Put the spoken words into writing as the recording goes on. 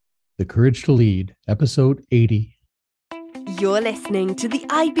The Courage to Lead, episode 80. You're listening to the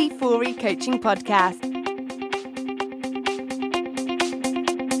IB4E Coaching Podcast.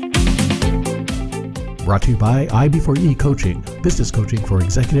 Brought to you by IB4E Coaching, business coaching for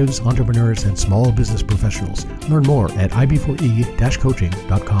executives, entrepreneurs, and small business professionals. Learn more at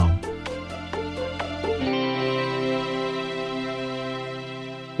ib4e-coaching.com.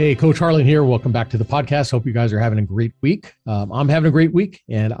 Hey, Coach Harlan here. Welcome back to the podcast. Hope you guys are having a great week. I'm having a great week,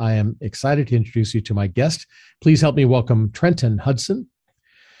 and I am excited to introduce you to my guest. Please help me welcome Trenton Hudson.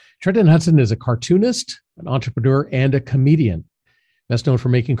 Trenton Hudson is a cartoonist, an entrepreneur, and a comedian. Best known for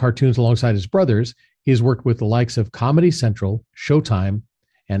making cartoons alongside his brothers, he has worked with the likes of Comedy Central, Showtime,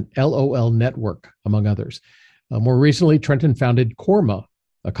 and LOL Network, among others. More recently, Trenton founded Korma,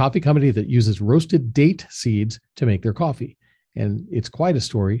 a coffee company that uses roasted date seeds to make their coffee. And it's quite a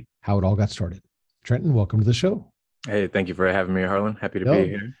story how it all got started. Trenton, welcome to the show. Hey, thank you for having me, Harlan. Happy to be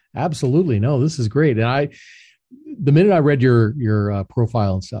here. Absolutely. No, this is great. And the minute I read your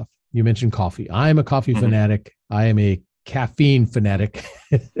profile and stuff, you mentioned coffee. I'm a coffee fanatic. I am a caffeine fanatic.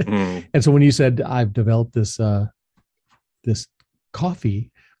 And so when you said I've developed this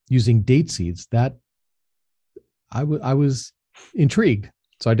coffee using date seeds, that I was intrigued.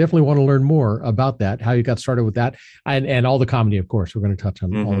 So I definitely want to learn more about that, how you got started with that, and all the comedy, of course. We're going to touch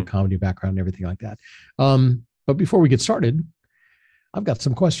on all the comedy background and everything like that. But before we get started, I've got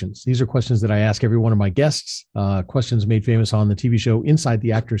some questions. These are questions that I ask every one of my guests, questions made famous on the TV show Inside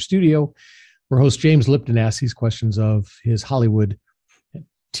the Actor's Studio, where host James Lipton asks these questions of his Hollywood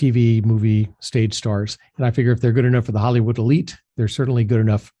TV, movie, stage stars. And I figure if they're good enough for the Hollywood elite, they're certainly good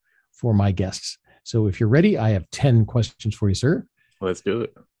enough for my guests. So if you're ready, I have 10 questions for you, sir. Let's do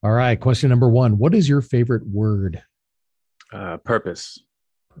it. All right. Question number 1. What is your favorite word? Purpose.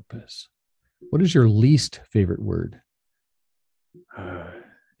 Purpose. What is your least favorite word?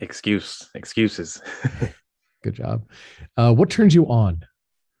 Excuses. Good job. What turns you on?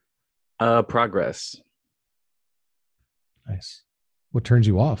 Progress. Nice. What turns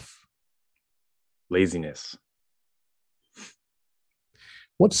you off? Laziness.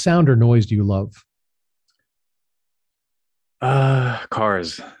 What sound or noise do you love?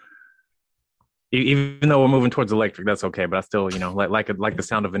 Cars. Even though we're moving towards electric, that's okay. But I still, like the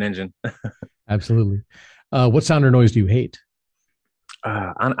sound of an engine. Absolutely. What sound or noise do you hate?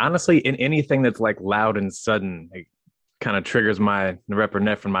 Honestly, in anything that's like loud and sudden, it kind of triggers my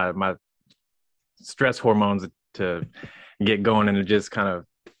norepinephrine, my stress hormones to get going, and it just kind of,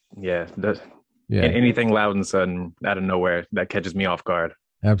 anything loud and sudden out of nowhere that catches me off guard.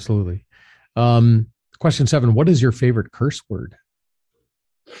 Absolutely. Question 7, what is your favorite curse word?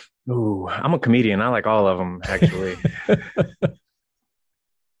 Ooh, I'm a comedian. I like all of them, actually.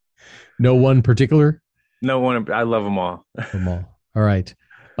 No one particular? No one. I love them all. Them all. All right.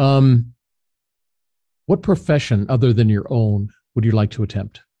 What profession other than your own would you like to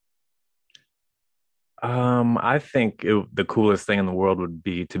attempt? I think the coolest thing in the world would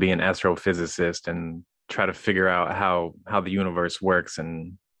be to be an astrophysicist and try to figure out how the universe works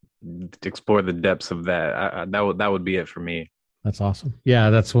and explore the depths of that. That would be it for me. That's awesome. Yeah,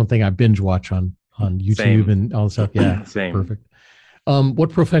 that's one thing I binge watch on YouTube. Same. And all the stuff. Yeah, same. Perfect.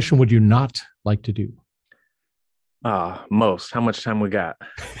 What profession would you not like to do? Most. How much time we got?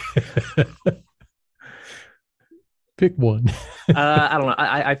 Pick one. I don't know.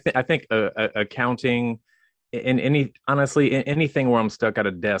 I think accounting, anything where I'm stuck at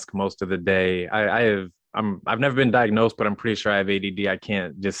a desk most of the day. I've never been diagnosed, but I'm pretty sure I have ADD. I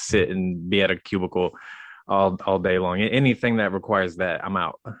can't just sit and be at a cubicle all day long. Anything that requires that, I'm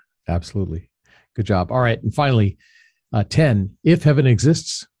out. Absolutely. Good job. All right. And finally, 10, if heaven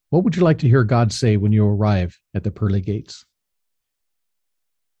exists, what would you like to hear God say when you arrive at the pearly gates?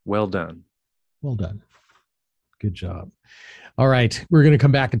 Well done. Well done. Good job. All right. We're going to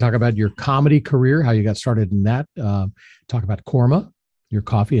come back and talk about your comedy career, how you got started in that. Talk about Korma, your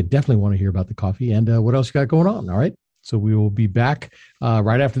coffee. I definitely want to hear about the coffee and what else you got going on. All right. So we will be back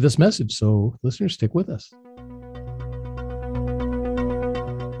right after this message. So listeners, stick with us.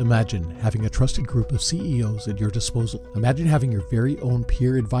 Imagine having a trusted group of CEOs at your disposal. Imagine having your very own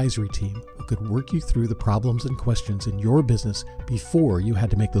peer advisory team who could work you through the problems and questions in your business before you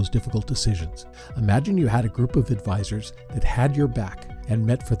had to make those difficult decisions. Imagine you had a group of advisors that had your back and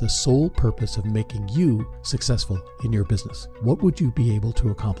met for the sole purpose of making you successful in your business. What would you be able to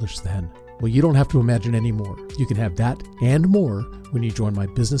accomplish then? Well, you don't have to imagine anymore. You can have that and more when you join my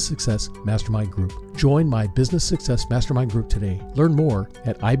Business Success Mastermind Group. Join my Business Success Mastermind Group today. Learn more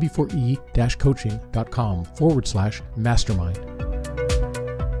at ib4e-coaching.com/mastermind.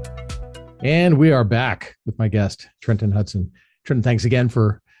 And we are back with my guest, Trenton Hudson. Trenton, thanks again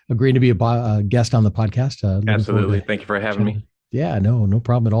for agreeing to be a guest on the podcast. Absolutely. Thank you for having me. Yeah, no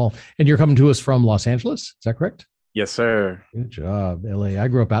problem at all. And you're coming to us from Los Angeles. Is that correct? Yes, sir. Good job. LA. I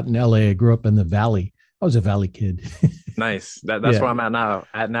grew up out in LA. I grew up in the Valley. I was a Valley kid. Nice. That's where I'm at now.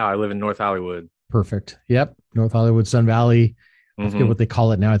 I live in North Hollywood. Perfect. Yep. North Hollywood, Sun Valley. I forget what they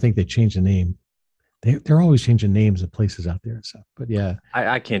call it now. I think they changed the name. They're always changing names of places out there and stuff. But yeah,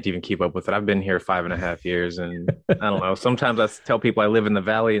 I can't even keep up with it. I've been here 5.5 years, and I don't know. Sometimes I tell people I live in the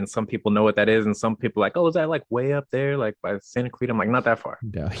Valley, and some people know what that is, and some people are like, oh, is that like way up there, like by Santa Clarita? I'm like, not that far.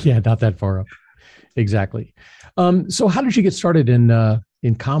 Yeah, not that far up. Exactly. So how did you get started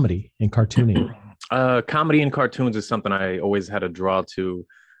in comedy and cartooning? Comedy and cartoons is something I always had a draw to.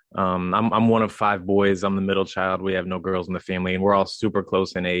 I'm one of 5 boys. I'm the middle child. We have no girls in the family, and we're all super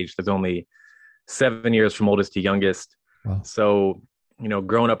close in age. There's only 7 years from oldest to youngest. Wow. So,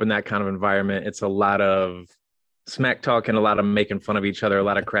 growing up in that kind of environment, it's a lot of smack talk and a lot of making fun of each other, a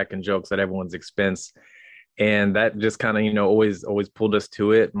lot of cracking jokes at everyone's expense. And that just kind of, always pulled us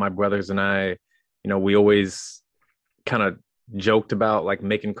to it. My brothers and I, we always kind of joked about like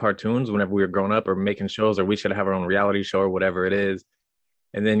making cartoons whenever we were growing up, or making shows, or we should have our own reality show or whatever it is.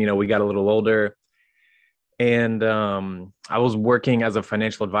 And then, we got a little older, and I was working as a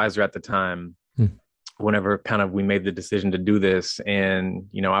financial advisor at the time. Whenever kind of we made the decision to do this. And,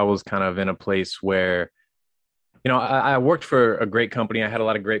 I was kind of in a place where, I worked for a great company. I had a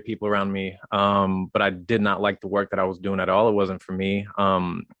lot of great people around me, but I did not like the work that I was doing at all. It wasn't for me.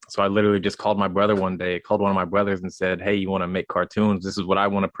 So I literally just called my brother one day, called one of my brothers and said, hey, you want to make cartoons? This is what I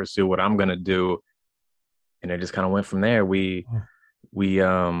want to pursue, what I'm going to do. And it just kind of went from there. We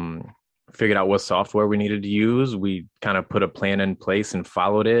figured out what software we needed to use. We kind of put a plan in place and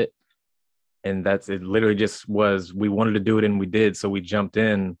followed it. And it literally just was, we wanted to do it and we did. So we jumped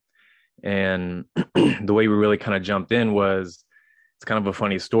in, and the way we really kind of jumped in was, it's kind of a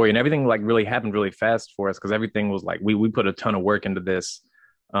funny story, and everything like really happened really fast for us, because everything was like, we put a ton of work into this.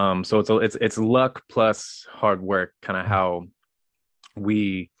 So it's luck plus hard work, kind of how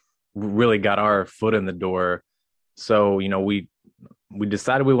we really got our foot in the door. So, we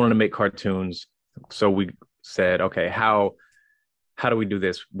decided we wanted to make cartoons. So we said, okay, how do we do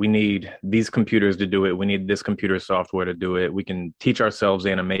this? We need these computers to do it. We need this computer software to do it. We can teach ourselves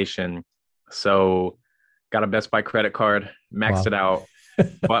animation. So got a Best Buy credit card, maxed it out,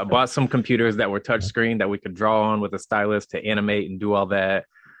 bought some computers that were touchscreen that we could draw on with a stylus to animate and do all that.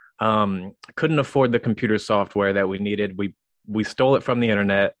 Couldn't afford the computer software that we needed. We stole it from the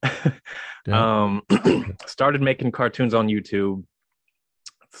internet. Started making cartoons on YouTube.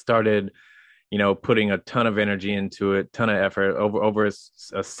 Started putting a ton of energy into it, ton of effort. Over a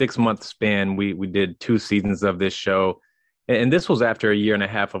 6-month span, we did 2 seasons of this show. And this was after a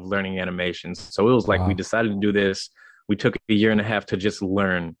 1.5 years of learning animation. So it was like, we decided to do this. We took a 1.5 years to just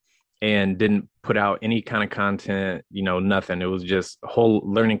learn, and didn't put out any kind of content, nothing. It was just a whole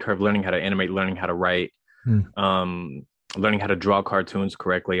learning curve, learning how to animate, learning how to write, learning how to draw cartoons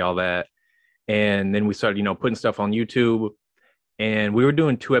correctly, all that. And then we started, putting stuff on YouTube, and we were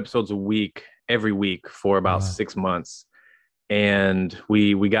doing 2 episodes a week, every week for about 6 months. And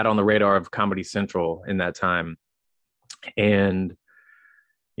we got on the radar of Comedy Central in that time. And,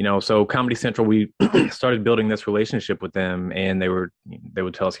 so Comedy Central, we started building this relationship with them, and they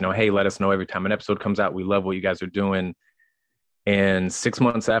would tell us, hey, let us know every time an episode comes out. We love what you guys are doing. And 6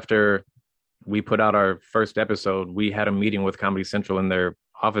 months after we put out our first episode, we had a meeting with Comedy Central in their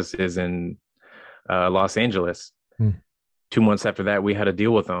offices in Los Angeles. 2 months after that, we had a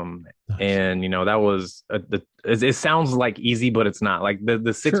deal with them. Nice. And, that was, it sounds like easy, but it's not. Like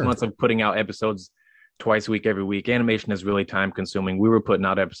the 6 months of putting out episodes twice a week, every week, animation is really time consuming. We were putting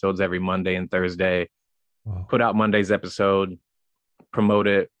out episodes every Monday and Thursday. Put out Monday's episode, promote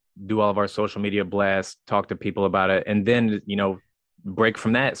it, do all of our social media blasts, talk to people about it. And then, break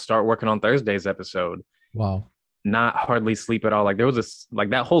from that, start working on Thursday's episode. Wow. Not hardly sleep at all. Like there was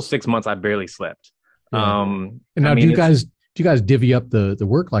that whole 6 months, I barely slept. Yeah. And now, do you guys divvy up the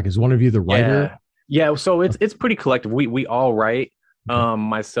work? Like, is one of you the writer? Yeah. So it's pretty collective. We all write.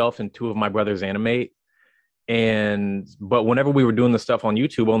 Myself and 2 of my brothers animate. But whenever we were doing the stuff on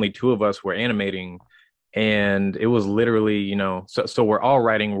YouTube, only 2 of us were animating, and it was literally, so we're all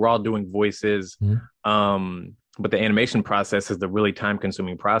writing, we're all doing voices. But the animation process is the really time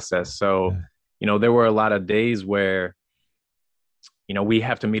consuming process. So, there were a lot of days where, we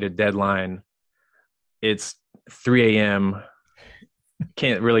have to meet a deadline. It's 3 a.m.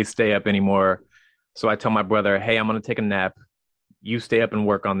 Can't really stay up anymore. So I tell my brother, hey, I'm going to take a nap. You stay up and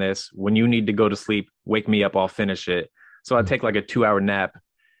work on this. When you need to go to sleep, wake me up, I'll finish it. So I take like a 2-hour nap,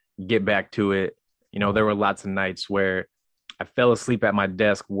 get back to it. There were lots of nights where I fell asleep at my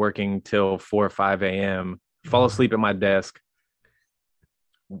desk working till 4 or 5 a.m., fall asleep at my desk,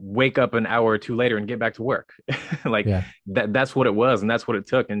 wake up an hour or two later and get back to work. Like that's what it was. And that's what it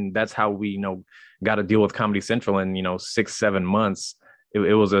took. And that's how we, got to deal with Comedy Central in, 6-7 months.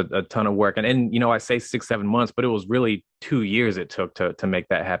 It was a ton of work. And I say 6-7 months, but it was really 2 years it took to make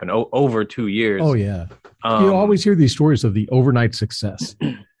that happen. Over 2 years. Oh yeah. You always hear these stories of the overnight success,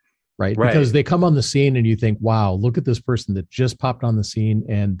 right? Because they come on the scene and you think, wow, look at this person that just popped on the scene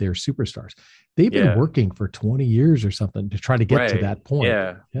and they're superstars. They've been working for 20 years or something to try to get to that point.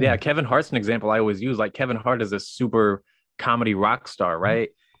 Yeah. Kevin Hart's an example I always use. Like Kevin Hart is a super comedy rock star, right?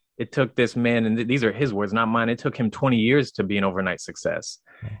 It took this man, and these are his words, not mine. It took him 20 years to be an overnight success.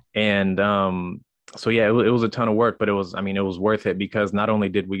 And so, yeah, it was a ton of work, but it was worth it, because not only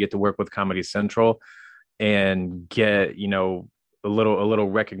did we get to work with Comedy Central and get, a little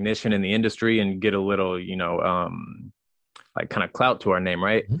recognition in the industry and get a little, like kind of clout to our name,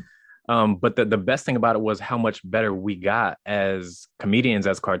 right? But the best thing about it was how much better we got as comedians,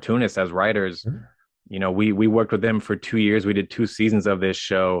 as cartoonists, as writers. We worked with them for 2 years. We did 2 seasons of this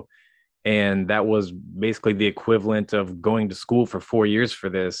show. And that was basically the equivalent of going to school for 4 years for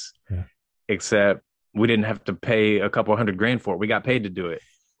this, except we didn't have to pay a couple $100,000 for it. We got paid to do it.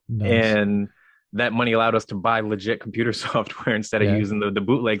 Nice. And that money allowed us to buy legit computer software instead of using the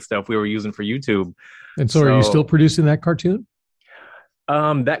bootleg stuff we were using for YouTube. And so are you still producing that cartoon?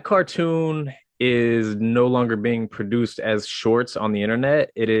 That cartoon is no longer being produced as shorts on the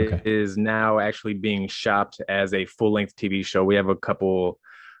internet. It is now actually being shopped as a full-length TV show. We have a couple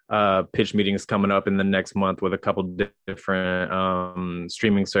pitch meetings coming up in the next month with a couple different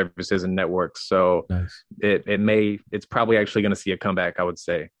streaming services and networks. So nice. It's probably actually going to see a comeback, I would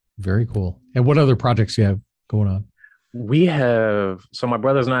say. Very cool. And what other projects do you have going on? We have, so my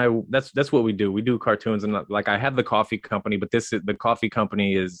brothers and I, that's what we do. We do cartoons, and like I have the coffee company, but the coffee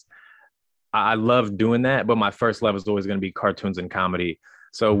company is, I love doing that, but my first love is always going to be cartoons and comedy.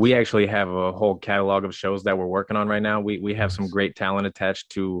 So we actually have a whole catalog of shows that we're working on right now. We have some great talent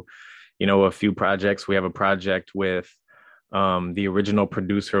attached to, a few projects. We have a project with the original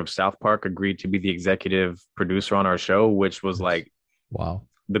producer of South Park agreed to be the executive producer on our show, which was like, wow,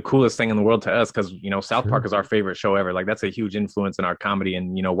 the coolest thing in the world to us, because South Park is our favorite show ever. Like that's a huge influence in our comedy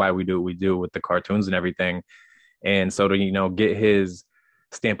and why we do what we do with the cartoons and everything. And so to get his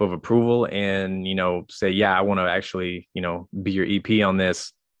stamp of approval and say, yeah, I want to actually be your EP on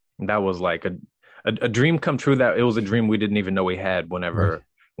this, that was like a dream come true. That it was a dream we didn't even know we had whenever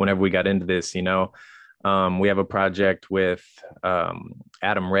we got into this. We have a project with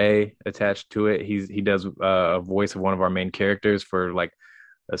Adam Ray attached to it. He does a voice of one of our main characters for like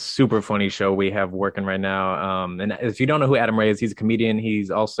a super funny show we have working right now. And if you don't know who Adam Ray is, he's a comedian.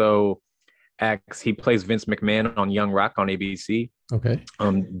 He's also he plays Vince McMahon on Young Rock on ABC. Okay.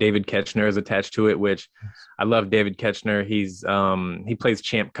 David Ketchner is attached to it, which I love David Ketchner. He plays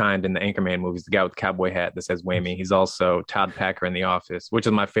Champ Kind in the Anchorman movies, the guy with the cowboy hat that says Whammy. He's also Todd Packer in The Office, which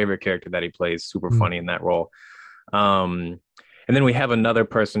is my favorite character that he plays. Super funny in that role. And then we have another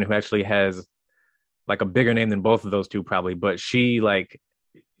person who actually has like a bigger name than both of those two probably, but she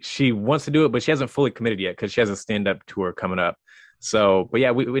wants to do it, but she hasn't fully committed yet because she has a stand-up tour coming up. So, but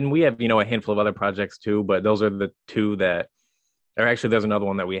yeah, we have, a handful of other projects too, but those are the two that, or actually there's another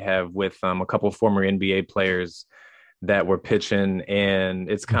one that we have with a couple of former NBA players that we're pitching.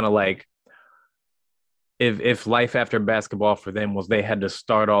 And it's kind of like, if life after basketball for them was they had to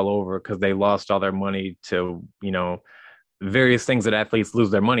start all over because they lost all their money to, various things that athletes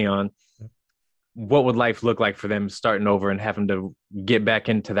lose their money on, what would life look like for them starting over and having to get back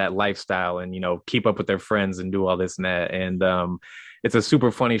into that lifestyle and, keep up with their friends and do all this and that. And it's a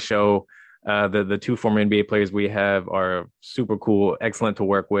super funny show. The two former NBA players we have are super cool, excellent to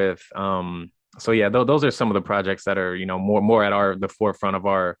work with. So yeah, those are some of the projects that are, more at the forefront of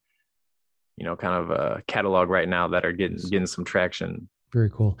our, kind of catalog right now that are getting some traction. Very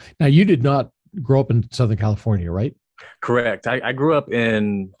cool. Now, you did not grow up in Southern California, right? Correct. I grew up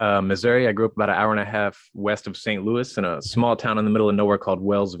in Missouri. I grew up about an hour and a half west of St. Louis in a small town in the middle of nowhere called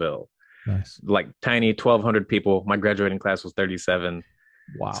Wellsville. Nice. Like tiny, 1,200 people. My graduating class was 37.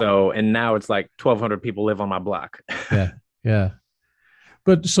 Wow. So, and now it's like 1,200 people live on my block. Yeah.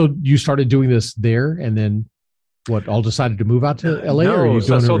 But so you started doing this there and then all decided to move out to LA? No, or are you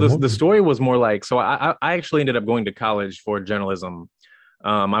the story was more like, so I actually ended up going to college for journalism.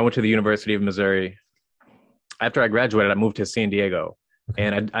 I went to the University of Missouri. After I graduated, I moved to San Diego,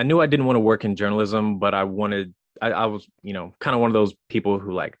 and I knew I didn't want to work in journalism, but I I was, kind of one of those people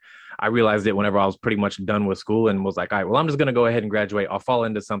who like, I realized it whenever I was pretty much done with school and was like, all right, well, I'm just going to go ahead and graduate. I'll fall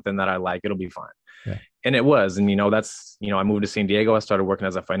into something that I like. It'll be fine. Yeah. And it was. And, that's, I moved to San Diego. I started working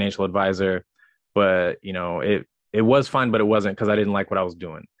as a financial advisor, but, it was fine, but it wasn't because I didn't like what I was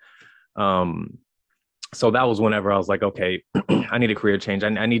doing. So that was whenever I was like, okay, I need a career change.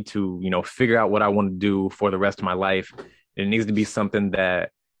 I need to, figure out what I want to do for the rest of my life. It needs to be something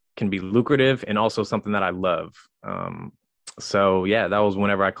that can be lucrative and also something that I love. So yeah, that was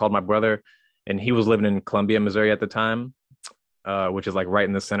whenever I called my brother, and he was living in Columbia, Missouri at the time, which is like right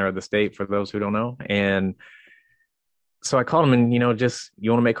in the center of the state for those who don't know. And so I called him and, just,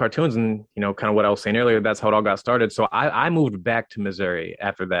 you want to make cartoons? And, kind of what I was saying earlier, that's how it all got started. So I moved back to Missouri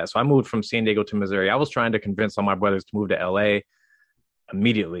after that. So I moved from San Diego to Missouri. I was trying to convince all my brothers to move to LA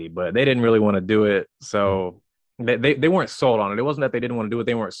immediately, but they didn't really want to do it. So they weren't sold on it. It wasn't that they didn't want to do it.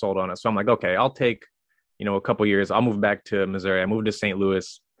 They weren't sold on it. So I'm like, okay, I'll take, a couple years. I'll move back to Missouri. I moved to St.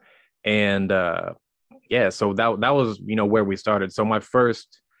 Louis. And yeah, so that was, where we started. So my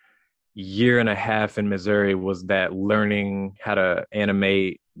first year and a half in Missouri was that learning how to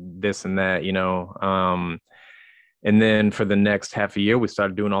animate this and that, and then for the next half a year, we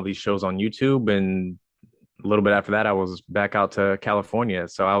started doing all these shows on YouTube. And a little bit after that, I was back out to California.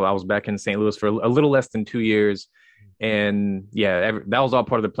 So I was back in St. Louis for a little less than 2 years. And yeah, that was all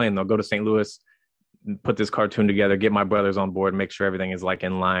part of the plan. They'll go to St. Louis, put this cartoon together, get my brothers on board, make sure everything is like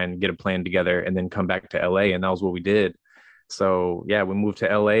in line, get a plan together, and then come back to LA. And that was what we did. So yeah, we moved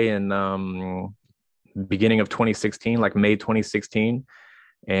to LA in beginning of 2016, like May 2016.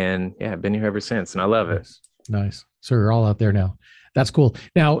 And yeah, I've been here ever since, and I love it. Nice. So you're all out there now. That's cool.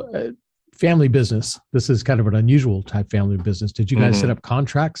 Now, family business. This is kind of an unusual type family business. Did you guys set up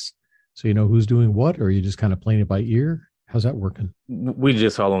contracts so you know who's doing what, or are you just kind of playing it by ear? How's that working? We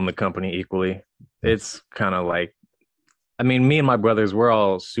just all own the company equally. It's kind of like, I mean, me and my brothers, we're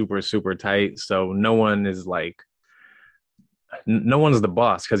all super, super tight. So no one is like, no one's the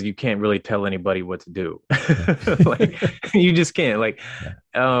boss because you can't really tell anybody what to do. Like you just can't. Like,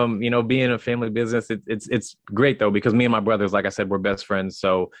 being a family business, it's great though, because me and my brothers, like I said, we're best friends.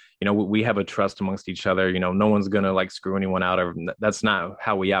 So, we have a trust amongst each other. No one's gonna like screw anyone out, or that's not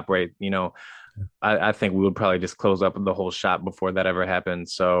how we operate. I think we would probably just close up the whole shop before that ever happened.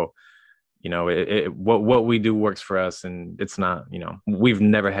 So, what we do works for us, and it's not, we've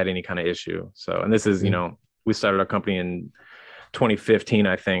never had any kind of issue. So, and this is, we started our company in 2015,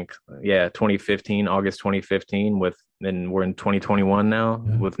 I think. Yeah, 2015, August 2015, and we're in 2021 now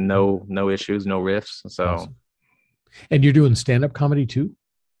with no issues, no rifts. So, awesome. And you're doing stand-up comedy too?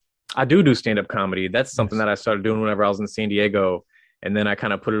 I do stand-up comedy. That's something that I started doing whenever I was in San Diego. And then I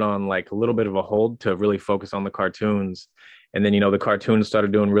kind of put it on like a little bit of a hold to really focus on the cartoons. And then, the cartoons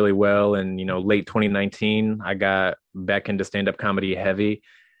started doing really well. And, late 2019, I got back into stand-up comedy heavy.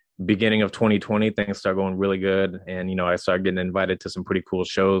 Beginning of 2020, things started going really good. And, I started getting invited to some pretty cool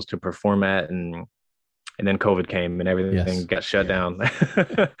shows to perform at. And then COVID came and everything got shut down.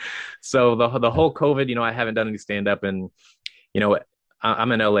 So the whole COVID, I haven't done any stand-up. And,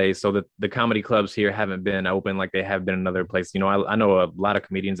 I'm in LA, so the comedy clubs here haven't been open like they have been in other places. I know a lot of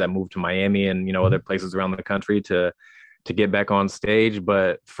comedians that moved to Miami and, other places around the country to get back on stage.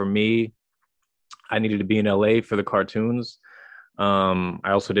 But for me, I needed to be in LA for the cartoons. I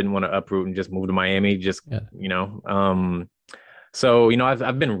also didn't want to uproot and just move to Miami, so,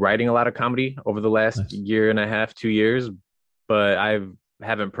 I've been writing a lot of comedy over the last year and a half, 2 years, but I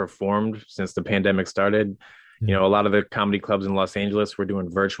haven't performed since the pandemic started. A lot of the comedy clubs in Los Angeles were doing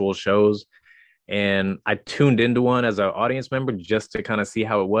virtual shows, and I tuned into one as an audience member just to kind of see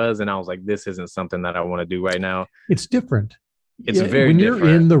how it was. And I was like, this isn't something that I want to do right now. It's different. It's very different. When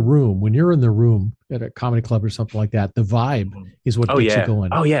you're in the room at a comedy club or something like that, the vibe is what gets you going.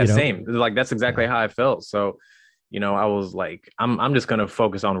 Oh yeah. Same. Like, that's exactly how I felt. So, I was like, I'm just going to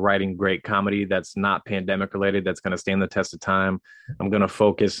focus on writing great comedy that's not pandemic related, that's going to stand the test of time. I'm going to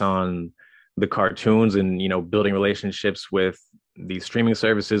focus on the cartoons and, building relationships with these streaming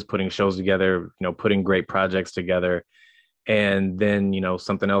services, putting shows together, putting great projects together. And then,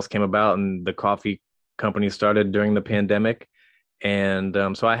 something else came about, and the coffee company started during the pandemic. And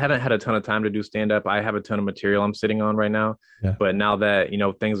so I haven't had a ton of time to do stand-up. I have a ton of material I'm sitting on right now. Yeah. But now that,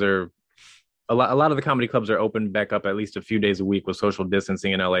 things are, a lot of the comedy clubs are open back up at least a few days a week with social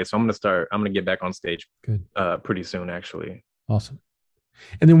distancing in LA. So I'm going to get back on stage pretty soon, actually. Awesome.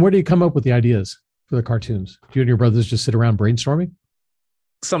 And then where do you come up with the ideas for the cartoons? Do you and your brothers just sit around brainstorming?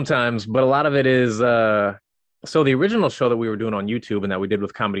 Sometimes, but a lot of it is, so the original show that we were doing on YouTube and that we did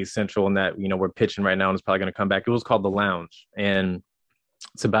with Comedy Central and that, we're pitching right now and it's probably going to come back, it was called The Lounge. And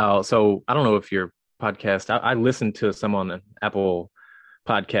it's about, so I don't know if you're podcast. I listened to some on an Apple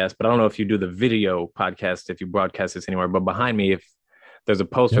podcast, but I don't know if you do the video podcast, if you broadcast this anywhere. But behind me, if there's a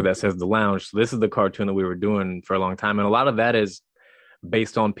poster that says The Lounge. So this is the cartoon that we were doing for a long time. And a lot of that is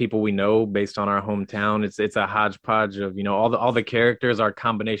based on people we know, based on our hometown. It's a hodgepodge of, you know, all the characters are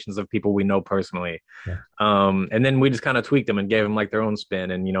combinations of people we know personally. Yeah. And then we just kind of tweaked them and gave them like their own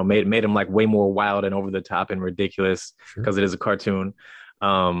spin, and, you know, made them like way more wild and over the top and ridiculous because it is a cartoon.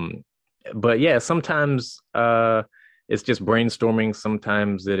 But yeah, sometimes it's just brainstorming.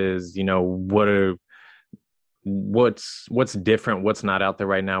 Sometimes it is, you know, what's different, what's not out there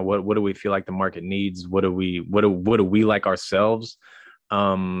right now, what do we feel like the market needs, what do we like ourselves.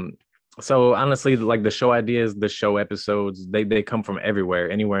 So honestly, like the show ideas, the show episodes, they come from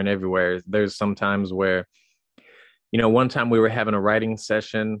everywhere, anywhere and everywhere. There's some times where, you know, one time we were having a writing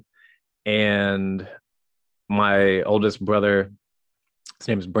session and my oldest brother, his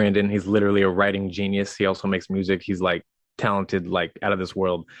name is Brandon, he's literally a writing genius. He also makes music. He's like talented, like out of this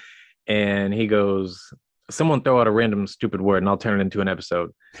world. And he goes, someone throw out a random stupid word and I'll turn it into an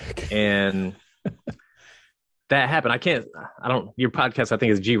episode. And that happened. Your podcast, I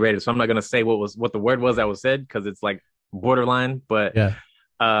think, is G-rated, so I'm not going to say what the word was that was said, because it's like borderline, but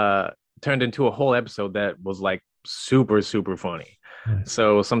turned into a whole episode that was like super, super funny. Nice.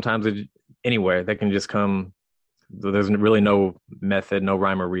 So sometimes anywhere that can just come, there's really no method, no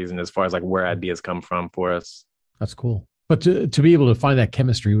rhyme or reason as far as like where ideas come from for us. That's cool. But to be able to find that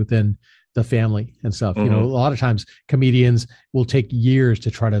chemistry within the family and stuff, you know, a lot of times comedians will take years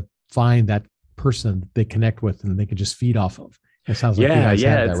to try to find that person they connect with and they can just feed off of. It sounds like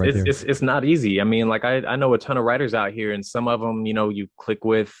it's not easy. I mean, like I know a ton of writers out here, and some of them, you know, you click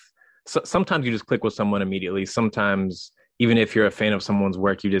with. Sometimes you just click with someone immediately. Sometimes, even if you're a fan of someone's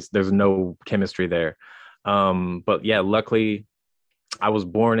work, there's no chemistry there. But yeah, luckily, I was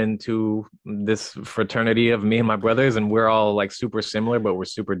born into this fraternity of me and my brothers, and we're all like super similar, but we're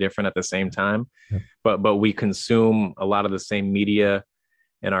super different at the same time. Yeah. But we consume a lot of the same media,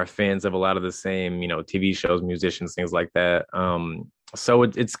 and are fans of a lot of the same, you know, TV shows, musicians, things like that. So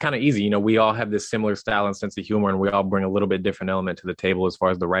it's kind of easy. You know, we all have this similar style and sense of humor, and we all bring a little bit different element to the table as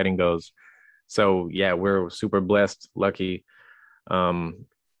far as the writing goes. So yeah, we're super blessed, lucky.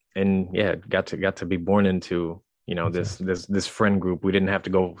 And yeah, got to be born into, you know, this friend group. We didn't have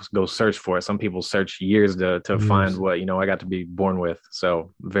to go search for it. Some people search years to find what, you know, I got to be born with. So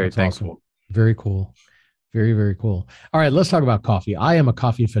very thankful. Awesome. Very cool. Very, very cool. All right, let's talk about coffee. I am a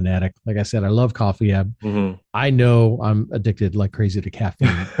coffee fanatic. Like I said, I love coffee. I know I'm addicted like crazy to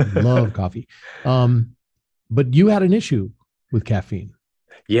caffeine. Love coffee. But you had an issue with caffeine.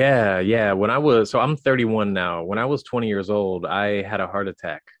 Yeah. I'm 31 now. When I was 20 years old, I had a heart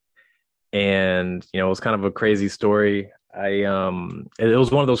attack. And, you know, it was kind of a crazy story. It was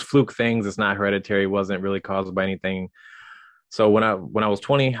one of those fluke things. It's not hereditary. It wasn't really caused by anything. So when I was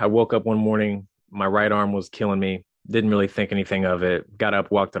 20, I woke up one morning. My right arm was killing me. Didn't really think anything of it. Got up,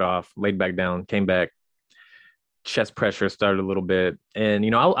 walked it off, laid back down, came back. Chest pressure started a little bit. And,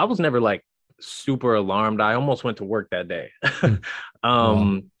 you know, I was never like super alarmed. I almost went to work that day.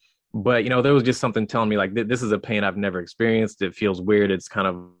 Wow. But, you know, there was just something telling me like, this is a pain I've never experienced. It feels weird. It's kind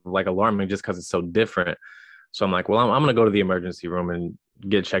of like alarming just because it's so different. So I'm like, well, I'm going to go to the emergency room and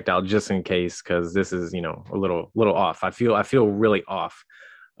get checked out just in case, because this is, you know, a little off. I feel really off.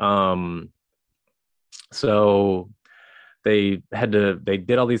 So they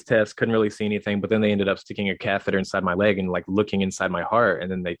did all these tests, couldn't really see anything, but then they ended up sticking a catheter inside my leg and like looking inside my heart.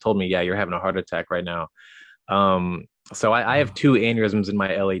 And then they told me, yeah, you're having a heart attack right now. So I have 2 aneurysms in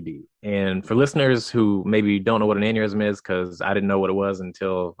my LAD. And for listeners who maybe don't know what an aneurysm is, because I didn't know what it was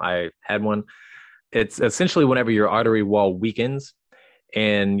until I had one, it's essentially whenever your artery wall weakens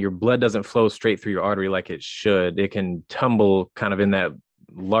and your blood doesn't flow straight through your artery like it should, it can tumble kind of in that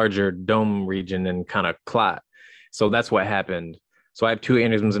larger dome region and kind of clot. So that's what happened. So I have 2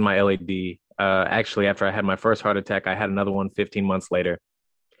 aneurysms in my LAD. Actually, after I had my first heart attack, I had another one 15 months later.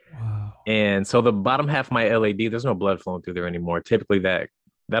 Wow. And so the bottom half of my LAD, there's no blood flowing through there anymore. Typically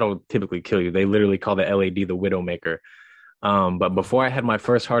that'll typically kill you. They literally call the LAD the widowmaker. But before I had my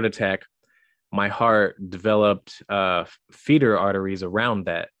first heart attack, my heart developed feeder arteries around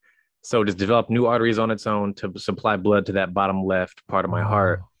that. So just developed new arteries on its own to supply blood to that bottom left part of my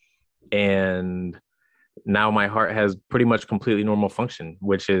heart. And now my heart has pretty much completely normal function,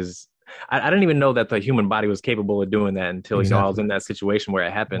 which is, I didn't even know that the human body was capable of doing that until, you know, I was in that situation where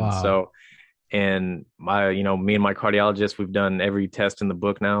it happened. Wow. So, and me and my cardiologist, we've done every test in the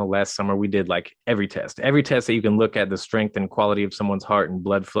book now. Last summer, we did like every test that you can look at the strength and quality of someone's heart and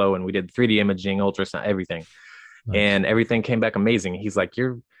blood flow. And we did 3D imaging, ultrasound, everything. Nice. And everything came back amazing. He's like,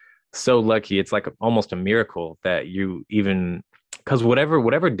 you're so lucky. It's like almost a miracle that you even, because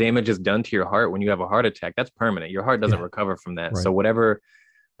whatever damage is done to your heart when you have a heart attack, that's permanent. Your heart doesn't Yeah. recover from that. Right. So whatever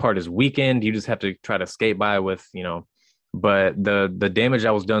part is weakened, you just have to try to skate by with, but the damage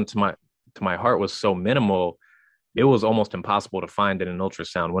that was done to my heart was so minimal, it was almost impossible to find in an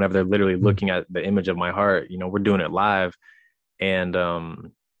ultrasound. Whenever they're literally looking at the image of my heart, we're doing it live. And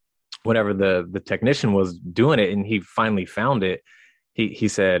whenever the technician was doing it and he finally found it, he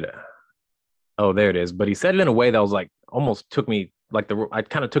said, "Oh, there it is." But he said it in a way that was like almost took me like I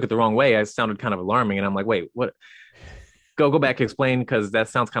kind of took it the wrong way. I sounded kind of alarming, and I'm like, "Wait, what?" Go back, explain, because that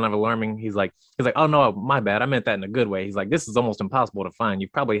sounds kind of alarming. He's like, "Oh no, my bad. I meant that in a good way." He's like, "This is almost impossible to find.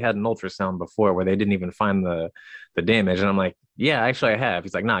 You've probably had an ultrasound before where they didn't even find the damage." And I'm like, "Yeah, actually I have."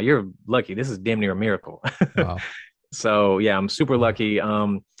 He's like, "Nah, you're lucky. This is damn near a miracle." Wow. So yeah, I'm super lucky.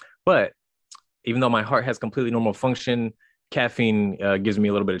 But even though my heart has completely normal function, caffeine gives me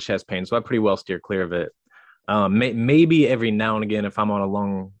a little bit of chest pain, so I pretty well steer clear of it. Maybe every now and again, if I'm on a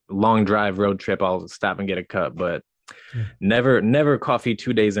long drive road trip, I'll stop and get a cup, but never coffee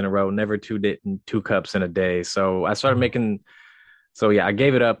 2 days in a row, never two cups in a day. So I started making. So yeah, I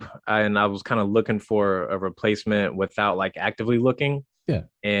gave it up, and I was kind of looking for a replacement without like actively looking. Yeah.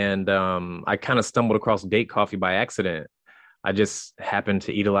 And I kind of stumbled across date coffee by accident. I just happened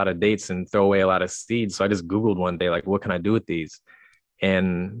to eat a lot of dates and throw away a lot of seeds. So I just Googled one day, like, what can I do with these?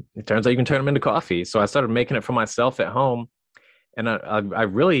 And it turns out you can turn them into coffee. So I started making it for myself at home. And I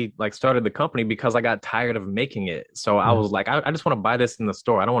really like started the company because I got tired of making it. So I was like, I just want to buy this in the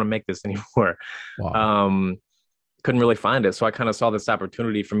store. I don't want to make this anymore. Wow. Couldn't really find it. So I kind of saw this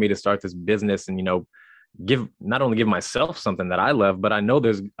opportunity for me to start this business and, not only give myself something that I love, but I know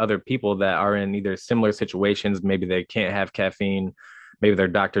there's other people that are in either similar situations. Maybe they can't have caffeine. Maybe their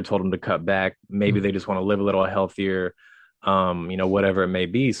doctor told them to cut back. Maybe they just want to live a little healthier, whatever it may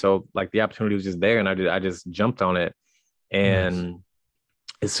be. So like the opportunity was just there, and I just jumped on it. And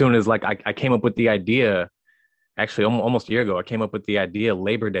as soon as like I came up with the idea, actually almost a year ago, I came up with the idea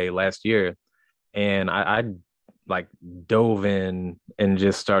Labor Day last year, and I like dove in and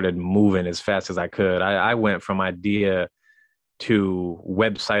just started moving as fast as I could. I went from idea to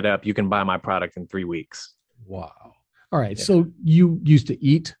website up. You can buy my product in 3 weeks. Wow. All right. Yeah. So you used to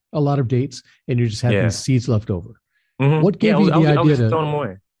eat a lot of dates and you just had these seeds left over. Mm-hmm. What gave you the idea? I was throwing them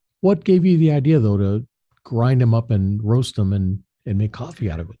away. What gave you the idea though to grind them up and roast them and make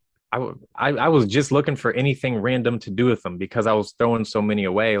coffee out of it? I was just looking for anything random to do with them because I was throwing so many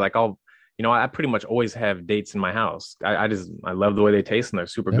away. Like I pretty much always have dates in my house. I love the way they taste and they're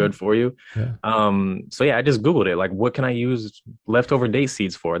super good for you. Yeah. So yeah, I just Googled it. Like, what can I use leftover date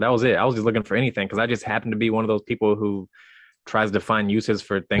seeds for? That was it. I was just looking for anything because I just happened to be one of those people who tries to find uses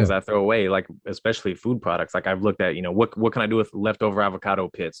for things I throw away, like especially food products. Like I've looked at, what can I do with leftover avocado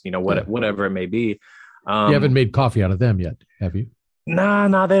pits? Whatever it may be. You haven't made coffee out of them yet, have you?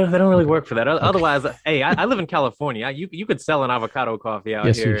 No, they don't really work for that. Okay. Otherwise, hey, I live in California. You could sell an avocado coffee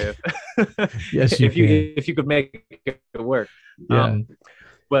out here if you could make it work. Yeah.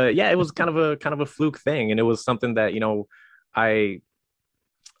 But yeah, it was kind of a fluke thing, and it was something that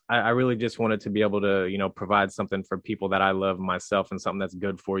I really just wanted to be able to provide something for people that I love myself and something that's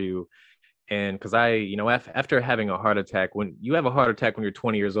good for you. And because after having a heart attack, when you have a heart attack when you're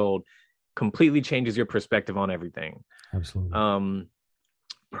 20 years old, completely changes your perspective on everything. Absolutely.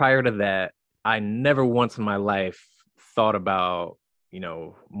 Prior to that, I never once in my life thought about,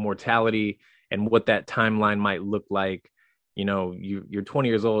 mortality and what that timeline might look like. You're 20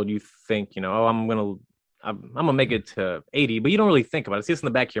 years old, you think, I'm gonna make it to 80, but you don't really think about it. It's just in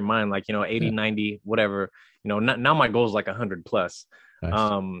the back of your mind, like, 80, 90, whatever, now my goal is like 100 plus.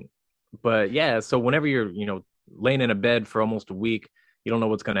 Nice. But yeah, so whenever you're, laying in a bed for almost a week, you don't know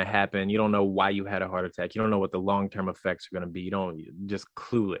what's going to happen. You don't know why you had a heart attack. You don't know what the long-term effects are going to be. You're just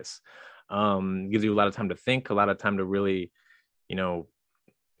clueless. It gives you a lot of time to think, a lot of time to really,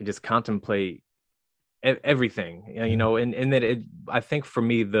 just contemplate everything, and that I think for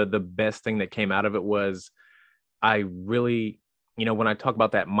me, the best thing that came out of it was I really, when I talk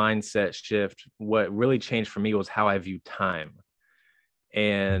about that mindset shift, what really changed for me was how I view time.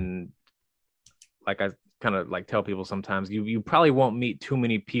 And like I kind of like tell people sometimes, you probably won't meet too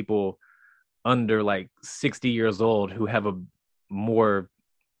many people under like 60 years old who have a more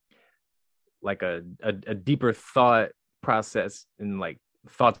like a deeper thought process and like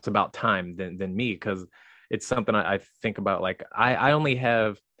thoughts about time than me, because it's something I think about. Like I only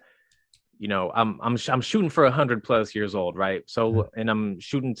have, I'm shooting for 100 plus years old, right? So and I'm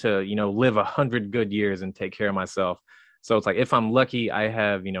shooting to live 100 good years and take care of myself. So it's like if I'm lucky, I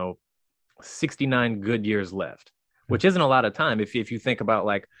have 69 good years left. which isn't a lot of time. If you think about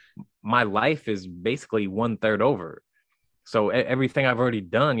like my life is basically 1/3 over. So everything I've already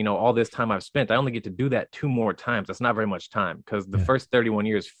done, you know, all this time I've spent, I only get to do that 2 more times. That's not very much time because the first 31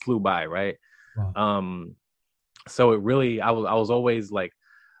 years flew by, right? Wow. So it really, I was always like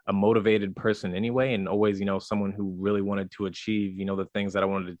a motivated person anyway, and always, you know, someone who really wanted to achieve, you know, the things that I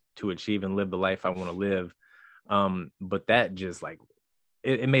wanted to achieve and live the life I want to live. But that just like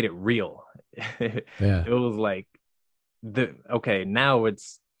it made it real. It was like okay, now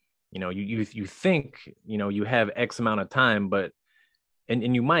it's, you know, you think, you know, you have X amount of time, but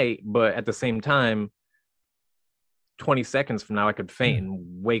and you might, but at the same time, 20 seconds from now I could faint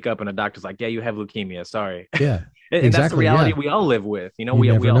and wake up and a doctor's like, yeah, you have leukemia, sorry. Yeah. And exactly, that's the reality we all live with, you know. We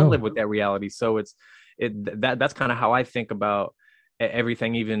all live with that reality. So that's kind of how I think about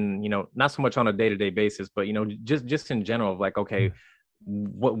everything, even, you know, not so much on a day-to-day basis, but, you know, just in general, of like, okay,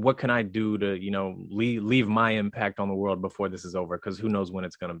 what can I do to, you know, leave my impact on the world before this is over? Because who knows when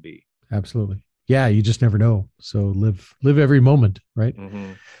it's going to be. Absolutely. Yeah, you just never know. So live every moment, right?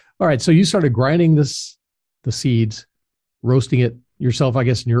 All right. So you started grinding the seeds, roasting it yourself, I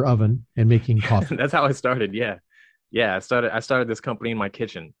guess, in your oven, and making coffee. That's how I started. Yeah. I started this company in my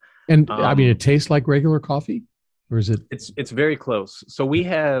kitchen. And I mean, it tastes like regular coffee, or is it? It's very close. So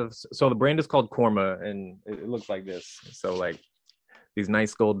the brand is called Korma, and it looks like this. So like these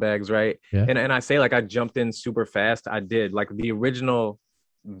nice gold bags, right? Yeah. And I say like I jumped in super fast. I did. Like the original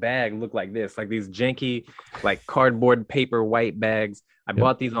bag looked like this, like these janky, like cardboard paper white bags. I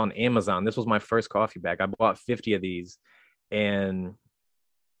bought these on Amazon. This was my first coffee bag. I bought 50 of these, and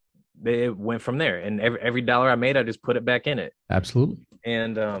it went from there. And every dollar I made, I just put it back in it. Absolutely.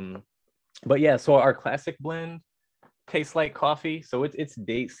 And but yeah, so our classic blend tastes like coffee. So it's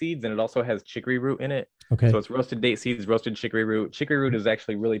date seeds, and it also has chicory root in it. Okay. So it's roasted date seeds, roasted chicory root. Chicory root is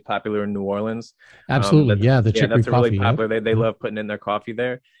actually really popular in New Orleans. Absolutely. The chicory that's coffee. Really popular. They love putting in their coffee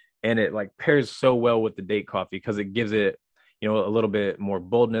there. And it like pairs so well with the date coffee because it gives it, you know, a little bit more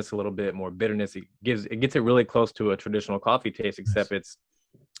boldness, a little bit more bitterness. It gets it really close to a traditional coffee taste, except it's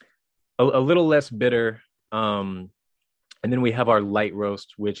a little less bitter. And then we have our light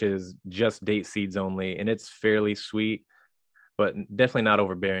roast, which is just date seeds only, and it's fairly sweet, but definitely not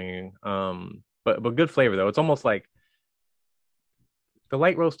overbearing. But good flavor though. It's almost like the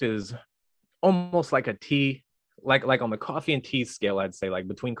light roast is almost like a tea, like on the coffee and tea scale. I'd say like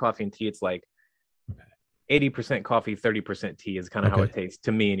between coffee and tea, it's like 80% coffee, 30% tea is kind of how it tastes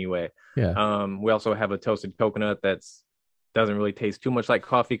to me anyway. Yeah. We also have a toasted coconut that's doesn't really taste too much like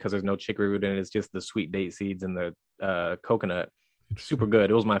coffee because there's no chicory root in it. It's just the sweet date seeds and the coconut. Super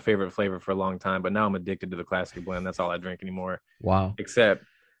good. It was my favorite flavor for a long time, but now I'm addicted to the classic blend. That's all I drink anymore. Wow. Except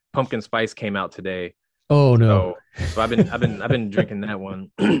pumpkin spice came out today. Oh no. So I've been drinking that one.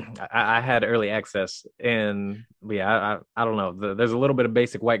 I had early access, and yeah, I don't know. There's a little bit of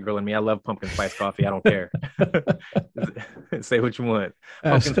basic white girl in me. I love pumpkin spice coffee. I don't care. Say what you want.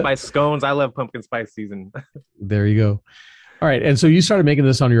 Pumpkin spice scones. I love pumpkin spice season. There you go. All right. And so you started making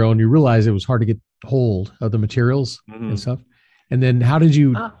this on your own. You realized it was hard to get hold of the materials and stuff. And then how did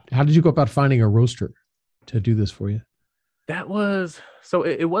you go about finding a roaster to do this for you? That was, so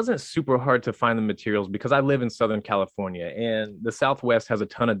it wasn't super hard to find the materials because I live in Southern California, and the Southwest has a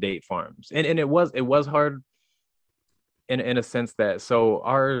ton of date farms. And it was hard in a sense that, so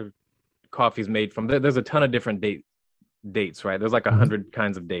our coffee's made from, there's a ton of different dates, right? There's like 100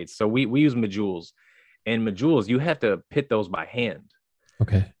 kinds of dates. So we use mejules. And mejules, you have to pit those by hand.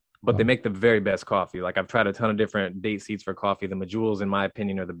 Okay. But they make the very best coffee. Like I've tried a ton of different date seeds for coffee. The mejules, in my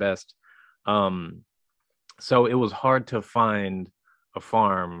opinion, are the best. So it was hard to find a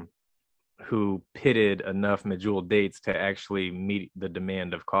farm who pitted enough medjool dates to actually meet the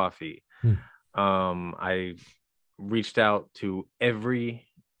demand of coffee. I reached out to every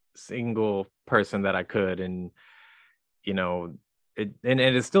single person that I could, and you know,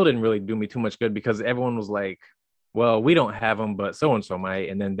 it still didn't really do me too much good because everyone was like, well, we don't have them, but so-and-so might.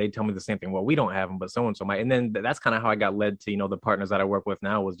 And then they tell me the same thing. Well, we don't have them, but so-and-so might. And then that's kind of how I got led to, you know, the partners that I work with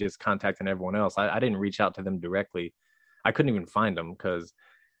now, was just contacting everyone else. I didn't reach out to them directly. I couldn't even find them because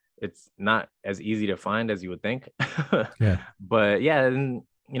it's not as easy to find as you would think. Yeah. But yeah, and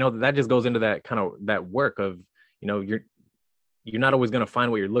you know, that just goes into that kind of that work of, you know, you're not always going to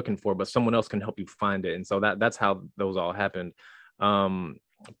find what you're looking for, but someone else can help you find it. And so that's how those all happened.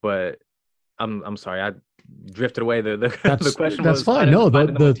 But I'm sorry, I drifted away. The question that's was fine. No, the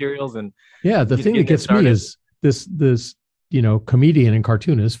materials and the thing that gets me is this you know, comedian and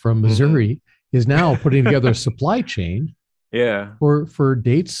cartoonist from Missouri is now putting together a supply chain for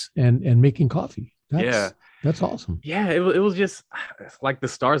dates and making coffee. That's awesome. Yeah, it was just like the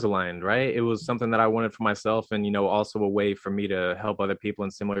stars aligned, right? It was something that I wanted for myself, and also a way for me to help other people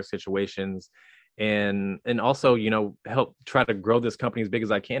in similar situations, and also help try to grow this company as big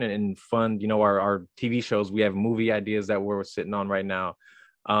as I can, and fund our TV shows. We have movie ideas that we're sitting on right now,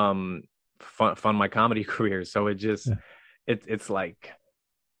 fund my comedy career. So it just Yeah. it's like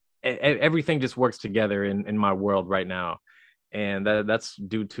everything just works together in my world right now, and that's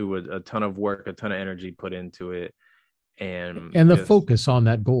due to a ton of work, a ton of energy put into it, and And the just focus on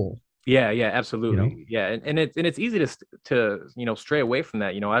that goal, yeah, you know? absolutely, yeah, and it's easy to stray away from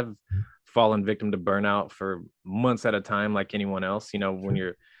that. I've fallen victim to burnout for months at a time, like anyone else. When Sure.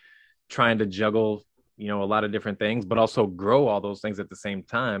 you're trying to juggle a lot of different things, but also grow all those things at the same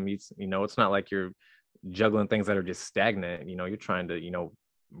time. It's not like you're juggling things that are just stagnant. You're trying to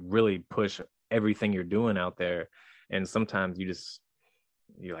really push everything you're doing out there, and sometimes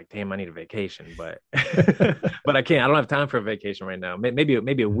you're like, damn, I need a vacation, but but I don't have time for a vacation right now.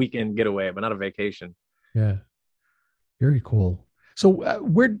 Maybe a weekend getaway, but not a vacation. Yeah. Very cool. So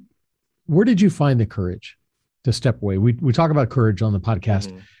where did you find the courage to step away? We talk about courage on the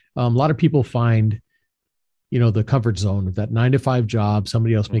podcast. Mhm. A lot of people find, the comfort zone of that 9 to 5 job,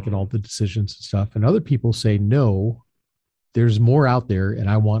 somebody else making all the decisions and stuff. And other people say, no, there's more out there and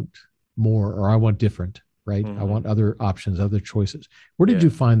I want more, or I want different, right? I want other options, other choices. Where did Yeah. you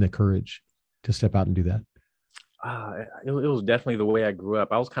find the courage to step out and do that? It was definitely the way I grew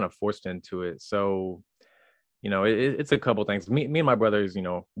up. I was kind of forced into it. So, it's a couple things. Me and my brothers,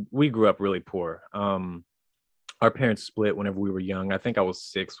 we grew up really poor. Our parents split whenever we were young. I think I was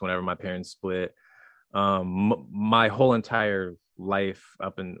 6 whenever my parents split. My whole entire life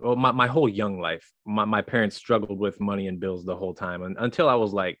my whole young life, my parents struggled with money and bills the whole time, and until I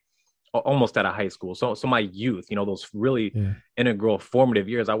was like almost out of high school. So my youth, those really integral formative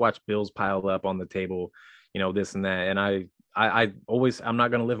years, I watched bills pile up on the table, this and that. And I always, I'm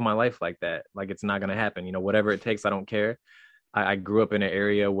not going to live my life like that. Like, it's not going to happen. Whatever it takes, I don't care. I grew up in an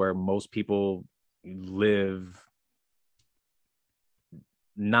area where most people live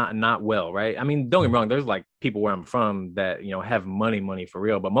not well, right? I mean, don't get me wrong, there's like people where I'm from that have money for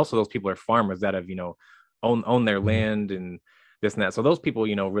real, but most of those people are farmers that have own their land and this and that. So those people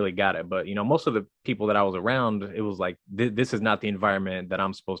really got it. But most of the people that I was around, it was like this is not the environment that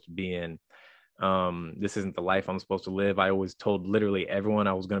I'm supposed to be in. This isn't the life I'm supposed to live. I always told literally everyone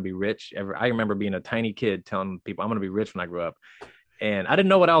I was going to be rich. I remember being a tiny kid telling people I'm going to be rich when I grow up, and I didn't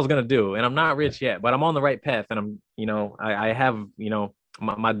know what I was going to do, and I'm not rich yet, but I'm on the right path, and I'm I have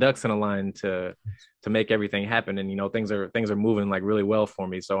my ducks in a line to make everything happen, and things are moving like really well for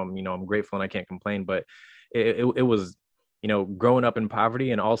me. So I'm grateful and I can't complain. But it was growing up in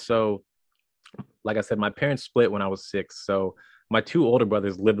poverty, and also, like I said, my parents split when I was 6. So my 2 older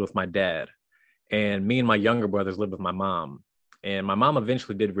brothers lived with my dad, and me and my younger brothers lived with my mom. And my mom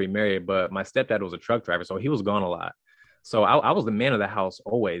eventually did remarry, but my stepdad was a truck driver, so he was gone a lot. So I was the man of the house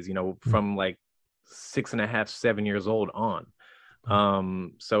always, from like 6.5, 7 years old on.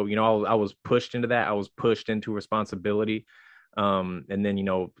 So I was pushed into that. I was pushed into responsibility, and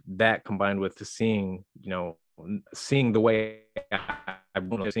then that combined with seeing seeing the way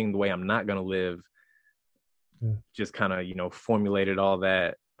seeing the way I'm not going to live, just kind of formulated all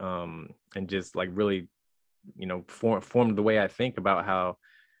that, and just like really formed the way I think about how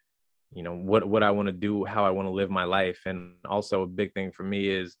what I want to do, how I want to live my life. And also a big thing for me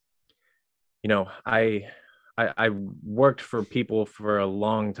is I worked for people for a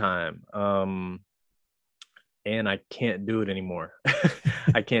long time, and I can't do it anymore.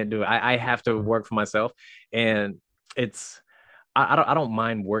 I can't do it. I have to work for myself, and I don't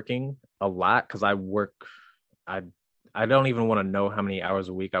mind working a lot, because I don't even want to know how many hours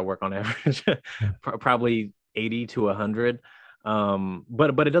a week I work on average. Probably 80 to 100.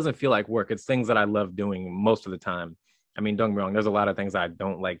 But it doesn't feel like work. It's things that I love doing most of the time. I mean, don't get me wrong, there's a lot of things I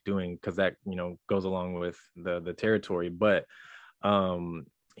don't like doing, because that goes along with the territory. But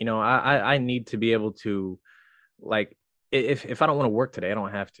I need to be able to, like, if I don't want to work today, I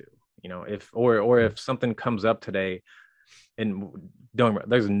don't have to. If something comes up today, and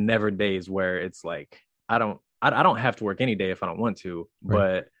there's never days where it's like I don't have to work any day if I don't want to, Right.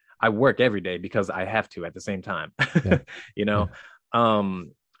 but I work every day because I have to at the same time. Yeah.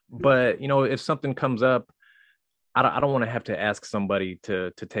 But if something comes up, I don't want to have to ask somebody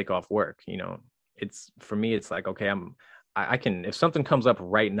to take off work. It's, for me, it's like, okay, I can, if something comes up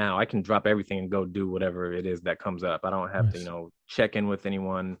right now, I can drop everything and go do whatever it is that comes up. I don't have to, check in with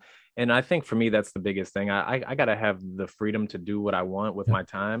anyone. And I think for me, that's the biggest thing. I got to have the freedom to do what I want with my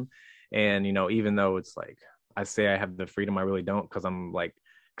time. And, even though it's like, I say I have the freedom, I really don't, because I'm like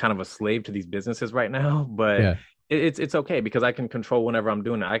kind of a slave to these businesses right now, but Yeah. it's okay because I can control whenever I'm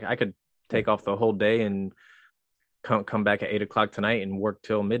doing it. I could take off the whole day and come back at 8 o'clock tonight and work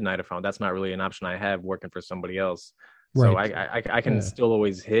till midnight if I want. That's not really an option I have working for somebody else. So Right. I can still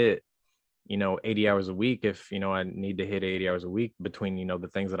always hit, 80 hours a week if, I need to hit 80 hours a week between, the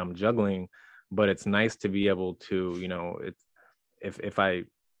things that I'm juggling. But it's nice to be able to, if I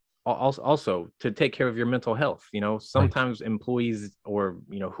also to take care of your mental health. Sometimes employees or,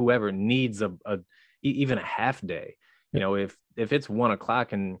 whoever needs even a half day, if it's 1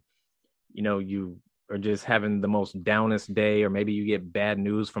 o'clock and, you are just having the most downest day, or maybe you get bad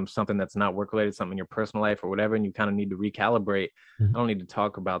news from something that's not work related, something in your personal life or whatever, and you kind of need to recalibrate. I don't need to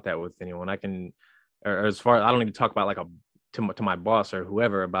talk about that with anyone. I can, or as far as I don't need to talk about like to my boss or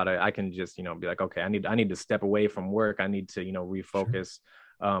whoever about it. I can just, be like, okay, I need to step away from work. I need to, refocus,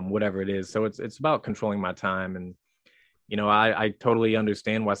 whatever it is. So it's about controlling my time. And, I totally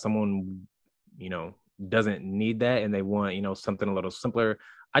understand why someone, doesn't need that and they want, something a little simpler.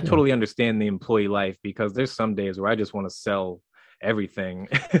 I totally understand the employee life because there's some days where I just want to sell everything.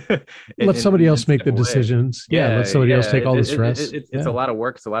 Let somebody else make the decisions. Yeah. Let somebody else take all the stress. It's a lot of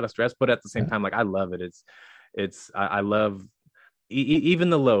work. It's a lot of stress, but at the same time, like I love it. I love even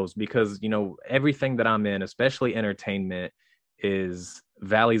the lows because, everything that I'm in, especially entertainment, is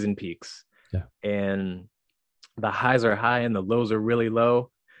valleys and peaks. Yeah. And the highs are high and the lows are really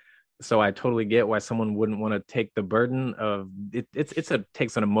low. So I totally get why someone wouldn't want to take the burden of it.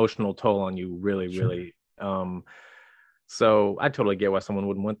 Takes an emotional toll on you, really, really. So I totally get why someone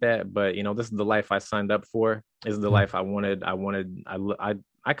wouldn't want that. But this is the life I signed up for. This is the life I wanted.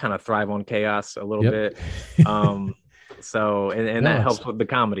 I kind of thrive on chaos a little bit. So that helps with the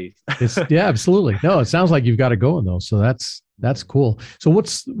comedy. Yeah, absolutely. No, it sounds like you've got it going though. So that's cool. So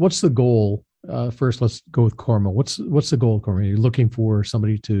what's the goal? First, let's go with Korma. What's the goal of Korma? Are you looking for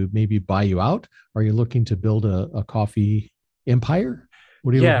somebody to maybe buy you out? Are you looking to build a coffee empire?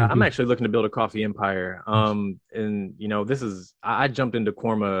 What are you looking to I'm actually looking to build a coffee empire. And I jumped into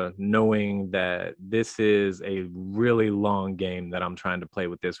Korma knowing that this is a really long game that I'm trying to play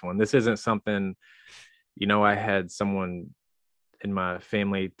with this one. This isn't something, I had someone in my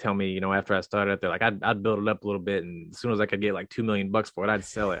family tell me, after I started, they're like, I'd build it up a little bit. And as soon as I could get like $2 million for it, I'd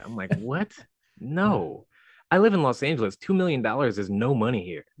sell it. I'm like, what? No, I live in Los Angeles. $2 million is no money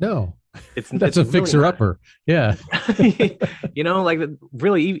here. No, that's a fixer upper. Yeah. Like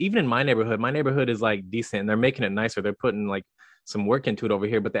really, even in my neighborhood is like decent and they're making it nicer. They're putting like some work into it over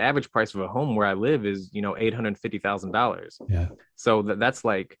here. But the average price of a home where I live is, $850,000. Yeah. So that's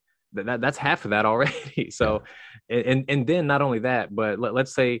like, that's half of that already. So, and then not only that, but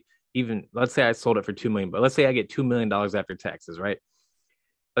let's say I sold it for 2 million, but let's say I get $2 million after taxes, right?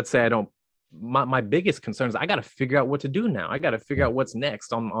 Let's say I don't, my biggest concern is I got to figure out what to do now. I got to figure out what's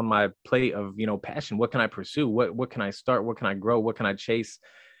next on my plate of, passion. What can I pursue? What can I start? What can I grow? What can I chase?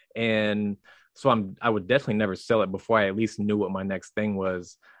 And so I would definitely never sell it before I at least knew what my next thing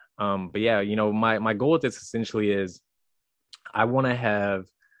was. But yeah, my goal with this essentially is I want to have,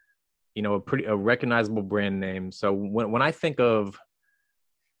 a recognizable brand name. So when I think of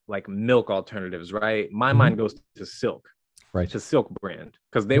like milk alternatives, right, my mind goes to Silk. Right. To Silk brand,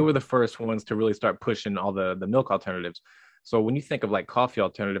 because they were the first ones to really start pushing all the milk alternatives. So when you think of like coffee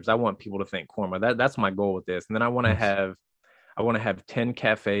alternatives, I want people to think Korma. That's my goal with this. And then I want to have 10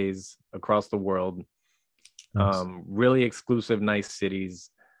 cafes across the world, really exclusive, nice cities.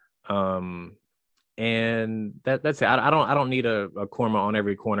 And that's it. I don't need a Korma on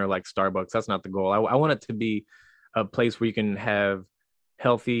every corner like Starbucks. That's not the goal. I want it to be a place where you can have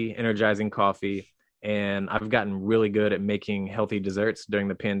healthy, energizing coffee. And I've gotten really good at making healthy desserts during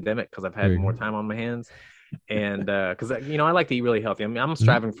the pandemic because I've had more time on my hands. And because, I like to eat really healthy. I mean, I'm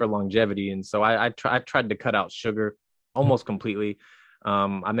striving for longevity. And so I tried to cut out sugar almost completely.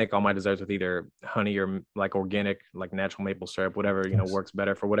 I make all my desserts with either honey or like organic, like natural maple syrup, whatever, works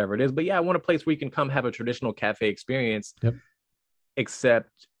better for whatever it is. But yeah, I want a place where you can come have a traditional cafe experience,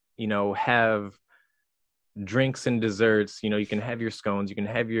 except, have drinks and desserts. You can have your scones, you can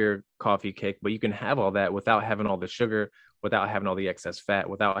have your coffee cake, but you can have all that without having all the sugar, without having all the excess fat,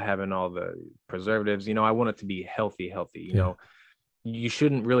 without having all the preservatives. I want it to be healthy. You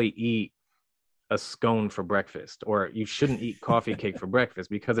shouldn't really eat a scone for breakfast, or you shouldn't eat coffee cake for breakfast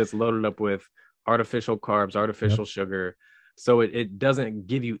because it's loaded up with artificial carbs, artificial sugar. So it doesn't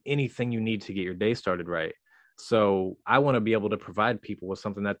give you anything you need to get your day started right. So I want to be able to provide people with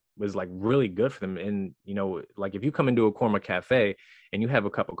something that was like really good for them. And, like if you come into a Korma cafe and you have a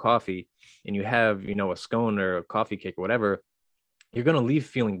cup of coffee and you have, a scone or a coffee cake or whatever, you're going to leave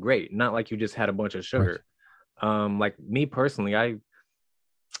feeling great. Not like you just had a bunch of sugar. Right. Like me personally,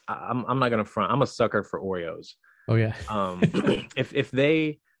 I'm not gonna front. I'm a sucker for Oreos. Oh yeah. If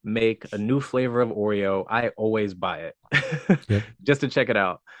they make a new flavor of Oreo, I always buy it Yep. just to check it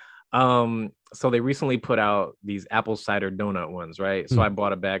out. So they recently put out these apple cider donut ones, right? So I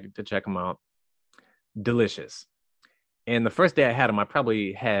bought a bag to check them out. Delicious. And the first day I had them, I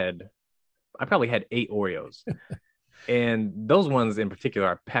probably had 8 Oreos. And those ones in particular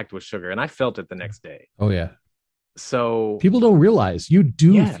are packed with sugar, and I felt it the next day. Oh yeah. So People don't realize you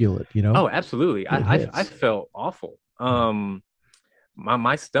do feel it, you know? Oh, absolutely. I felt awful.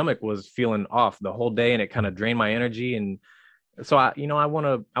 My stomach was feeling off the whole day, and it kind of drained my energy. And so I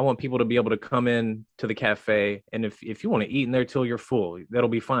want people to be able to come in to the cafe, and if you want to eat in there till you're full, that'll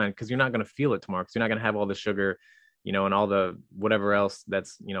be fine, because you're not going to feel it tomorrow, because you're not going to have all the sugar, and all the whatever else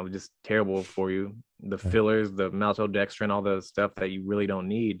that's just terrible for you, the fillers, the maltodextrin, all the stuff that you really don't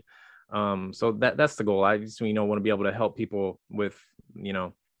need. So that's the goal. I just want to be able to help people with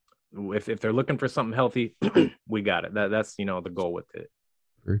if they're looking for something healthy, we got it. That's the goal with it.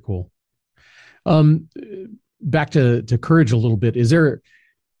 Very cool. Back to courage a little bit.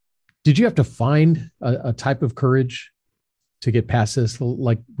 Did you have to find a type of courage to get past this?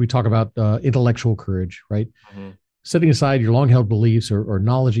 Like we talk about intellectual courage, right? Mm-hmm. Setting aside your long-held beliefs or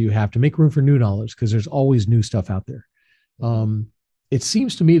knowledge that you have to make room for new knowledge, because there's always new stuff out there. It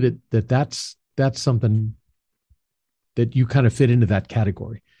seems to me that's something that you kind of fit into that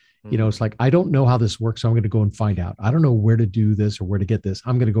category. Mm-hmm. It's like, I don't know how this works, so I'm going to go and find out. I don't know where to do this or where to get this.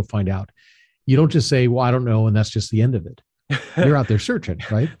 I'm going to go find out. You don't just say, well, I don't know, and that's just the end of it. You're out there searching,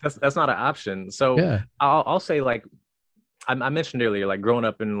 right? That's not an option. So yeah. I'll say, like I mentioned earlier, like growing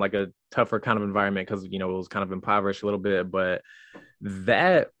up in like a tougher kind of environment, because it was kind of impoverished a little bit, but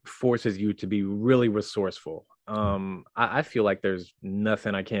that forces you to be really resourceful. I feel like there's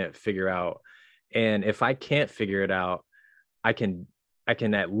nothing I can't figure out, and if I can't figure it out, I can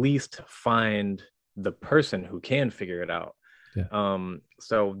at least find the person who can figure it out. Yeah.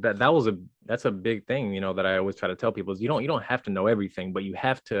 So that's a big thing, that I always try to tell people is you don't have to know everything, but you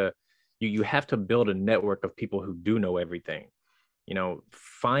have to build a network of people who do know everything.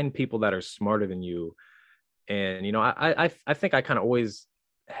 Find people that are smarter than you. And I think I kind of always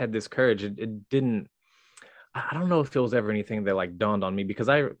had this courage. It didn't. I don't know if it was ever anything that like dawned on me, because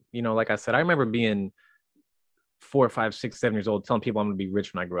like I said, I remember being 4, 5, 6, 7 years old telling people I'm going to be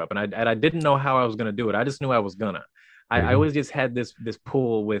rich when I grew up, and I didn't know how I was going to do it. I just knew I was gonna. I always just had this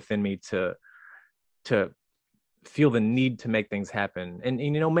pull within me to feel the need to make things happen. And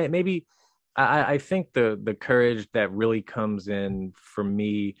maybe I think the courage that really comes in for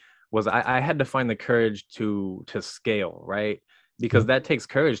me was I had to find the courage to scale, right? Because that takes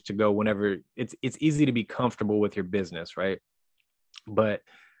courage to go whenever it's easy to be comfortable with your business, right? But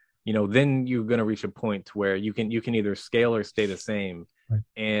then you're going to reach a point where you can either scale or stay the same. Right.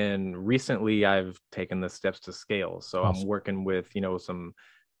 And recently I've taken the steps to scale. So awesome. I'm working with, some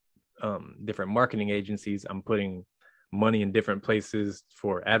different marketing agencies. I'm putting money in different places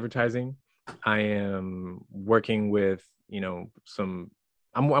for advertising. I am working with, I'm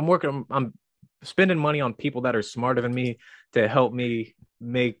spending money on people that are smarter than me to help me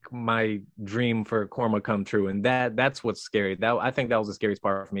make my dream for Korma come true. And that's what's scary. I think that was the scariest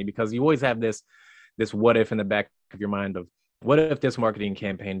part for me, because you always have this what if in the back of your mind of, what if this marketing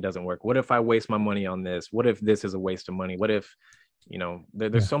campaign doesn't work? What if I waste my money on this? What if this is a waste of money? What if,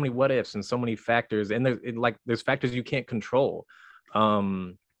 there's so many what ifs and so many factors, and there's factors you can't control.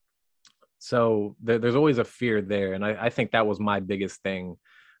 So there's always a fear there. And I think that was my biggest thing.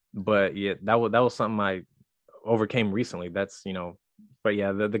 But yeah, that was something I overcame recently. That's, but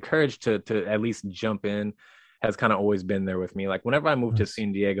yeah, the courage to at least jump in has kind of always been there with me. Like whenever I moved to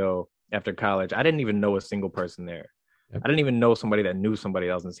San Diego after college, I didn't even know a single person there. Yep. I didn't even know somebody that knew somebody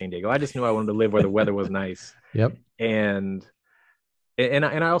else in San Diego. I just knew I wanted to live where the weather was nice. Yep. And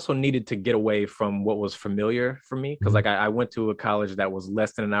I also needed to get away from what was familiar for me, because like I went to a college that was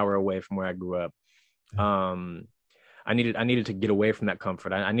less than an hour away from where I grew up. I needed to get away from that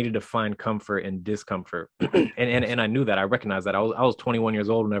comfort. I needed to find comfort in discomfort. and I knew that. I recognized that. I was 21 years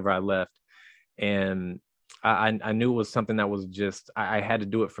old whenever I left. And I knew it was something that was just, I had to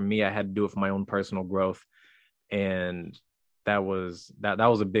do it for me. I had to do it for my own personal growth. And that was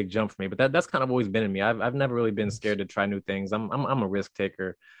a big jump for me. But that's kind of always been in me. I've never really been scared to try new things. I'm a risk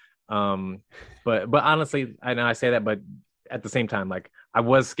taker. But honestly, I know I say that, but at the same time, like I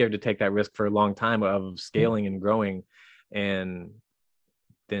was scared to take that risk for a long time of scaling and growing. And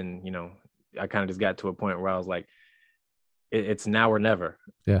then, I kind of just got to a point where I was like, it's now or never.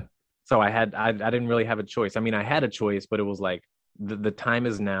 Yeah. So I didn't really have a choice. I mean, I had a choice, but it was like the time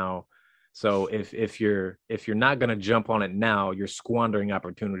is now. So if you're not going to jump on it now, you're squandering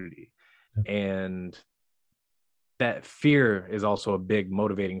opportunity. And that fear is also a big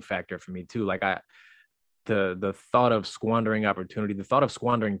motivating factor for me too. Like the thought of squandering opportunity, the thought of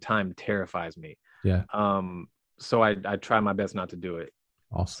squandering time terrifies me. Yeah. So I try my best not to do it.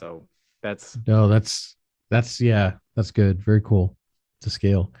 Awesome. So that's good. Very cool. To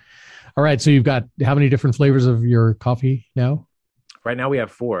scale. All right. So you've got how many different flavors of your coffee now? Right now we have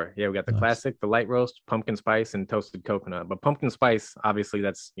 4. Yeah, we got the classic, the light roast, pumpkin spice, and toasted coconut. But pumpkin spice, obviously,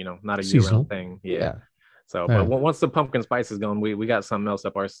 that's not a year-round thing. Yeah. So, but once the pumpkin spice is gone, we got something else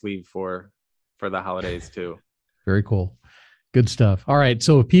up our sleeve for the holidays too. Very cool. Good stuff. All right.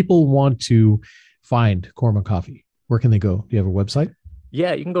 So if people want to find Korma Coffee, where can they go? Do you have a website?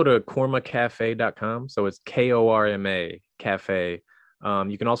 Yeah, you can go to kormacafe.com. So it's KORMA Cafe.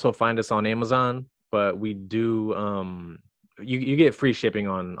 You can also find us on Amazon, but we do you get free shipping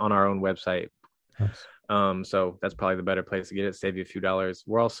on our own website. Nice. So that's probably the better place to get it, save you a few dollars.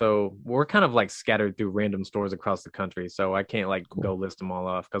 We're kind of like scattered through random stores across the country, so I can't go list them all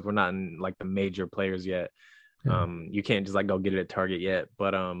off because we're not in like the major players yet. Yeah. You can't just like go get it at Target yet,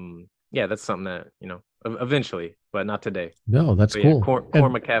 but yeah, that's something that eventually, but not today. No, that's cool. Yeah,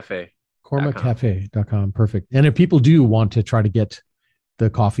 Korma Cafe. KormaCafe.com. Perfect. And if people do want to try to get the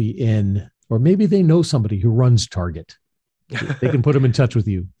coffee in, or maybe they know somebody who runs Target, they can put them in touch with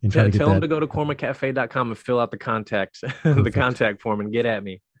you and try to get tell them to go to KormaCafe.com and fill out the contact form and get at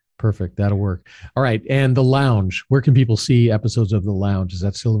me. Perfect. That'll work. All right. And the lounge, where can people see episodes of the lounge? Is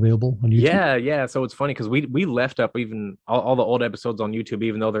that still available on YouTube? Yeah. So it's funny because we left up even all the old episodes on YouTube,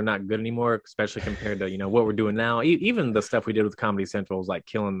 even though they're not good anymore, especially compared to, what we're doing now. Even the stuff we did with Comedy Central was like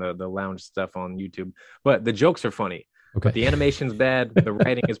killing the lounge stuff on YouTube. But the jokes are funny. Okay. But the animation's bad. The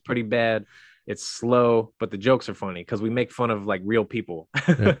writing is pretty bad. It's slow, but the jokes are funny because we make fun of like real people.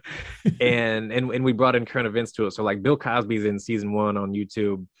 Yeah. and we brought in current events to it. So like Bill Cosby's in season 1 on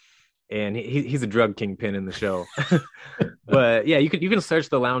YouTube. And he's a drug kingpin in the show. But yeah, you can search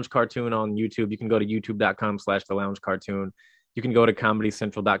The Lounge Cartoon on YouTube. You can go to youtube.com/The Lounge Cartoon. You can go to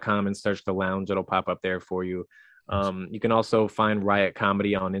comedycentral.com and search The Lounge. It'll pop up there for you. You can also find Riot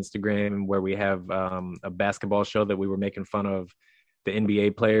Comedy on Instagram, where we have a basketball show that we were making fun of the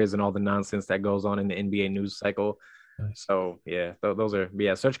NBA players and all the nonsense that goes on in the NBA news cycle. Nice. So yeah, those are,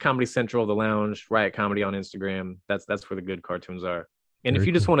 search Comedy Central, The Lounge, Riot Comedy on Instagram. That's where the good cartoons are. And if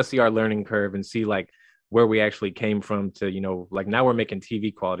you just want to see our learning curve and see like where we actually came from to, like now we're making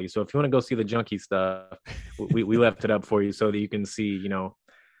TV quality. So if you want to go see the junky stuff, we left it up for you so that you can see,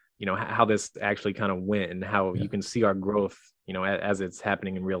 how this actually kind of went and how you can see our growth, as it's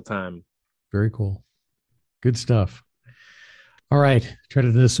happening in real time. Very cool. Good stuff. All right.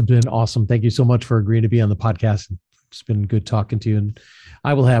 Trenton, this has been awesome. Thank you so much for agreeing to be on the podcast. It's been good talking to you. And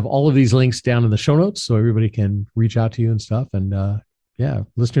I will have all of these links down in the show notes so everybody can reach out to you and stuff. And,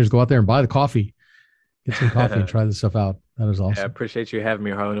 listeners, go out there and buy the coffee, get some coffee and try this stuff out. That is awesome. I appreciate you having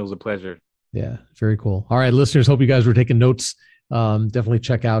me, Harlan. It was a pleasure. Yeah, very cool. All right, listeners, hope you guys were taking notes. Definitely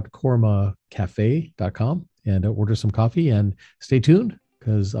check out kormacafe.com and order some coffee and stay tuned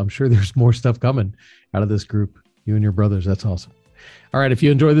because I'm sure there's more stuff coming out of this group. You and your brothers. That's awesome. All right, if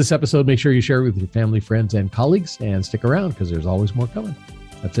you enjoyed this episode, make sure you share it with your family, friends, and colleagues and stick around because there's always more coming.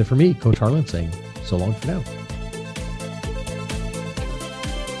 That's it for me, Coach Harlan, saying so long for now.